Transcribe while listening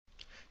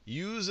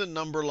use a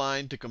number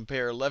line to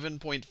compare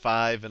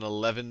 11.5 and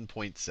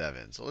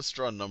 11.7. So let's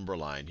draw a number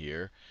line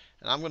here.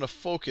 And I'm going to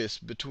focus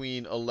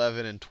between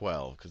 11 and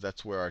 12, because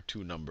that's where our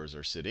two numbers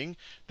are sitting.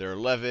 They're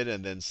 11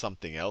 and then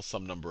something else,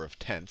 some number of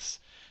tenths.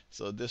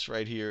 So this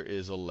right here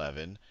is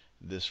 11.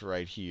 This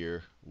right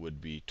here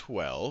would be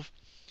 12.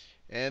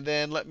 And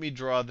then let me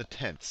draw the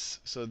tenths.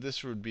 So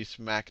this would be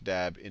smack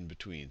dab in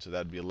between. So that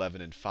would be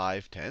 11 and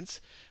 5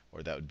 tenths,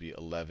 or that would be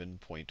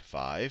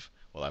 11.5.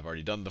 Well, I've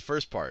already done the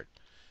first part.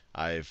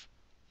 I've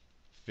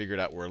figured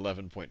out where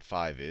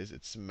 11.5 is.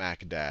 It's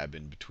smack dab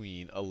in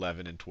between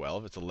 11 and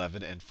 12. It's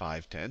 11 and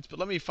 5 tenths. But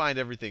let me find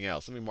everything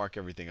else. Let me mark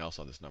everything else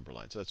on this number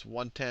line. So that's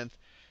 1 tenth,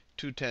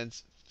 2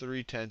 tenths,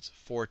 3 tenths,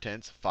 4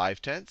 tenths,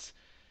 5 tenths,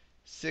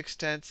 6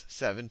 tenths,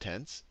 7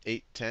 tenths,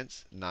 8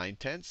 tenths, 9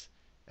 tenths,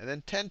 and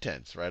then 10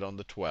 tenths right on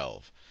the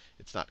 12.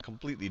 It's not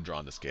completely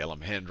drawn to scale.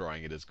 I'm hand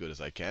drawing it as good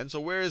as I can. So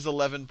where is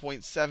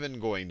 11.7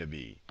 going to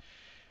be?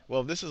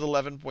 Well, this is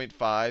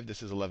 11.5,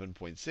 this is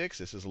 11.6,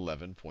 this is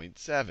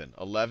 11.7.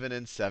 11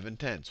 and 7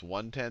 tenths.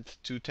 1 tenth,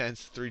 2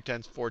 tenths, 3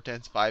 tenths, 4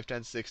 tenths, 5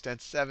 tenths, 6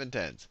 tenths, 7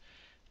 tenths.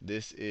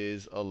 This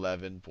is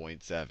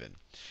 11.7.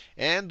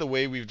 And the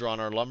way we've drawn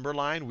our number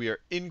line, we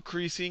are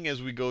increasing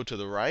as we go to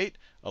the right.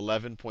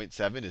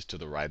 11.7 is to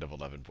the right of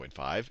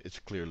 11.5. It's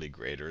clearly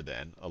greater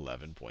than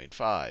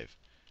 11.5.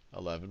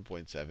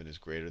 11.7 is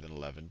greater than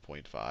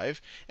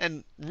 11.5.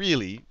 And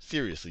really,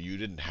 seriously, you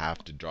didn't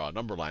have to draw a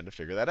number line to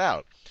figure that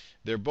out.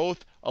 They're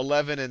both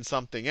 11 and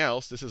something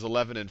else. This is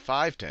 11 and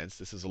 5 tenths.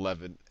 This is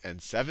 11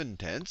 and 7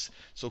 tenths.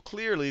 So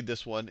clearly,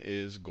 this one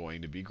is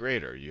going to be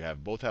greater. You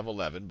have both have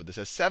 11, but this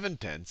has 7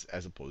 tenths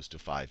as opposed to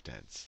 5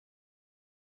 tenths.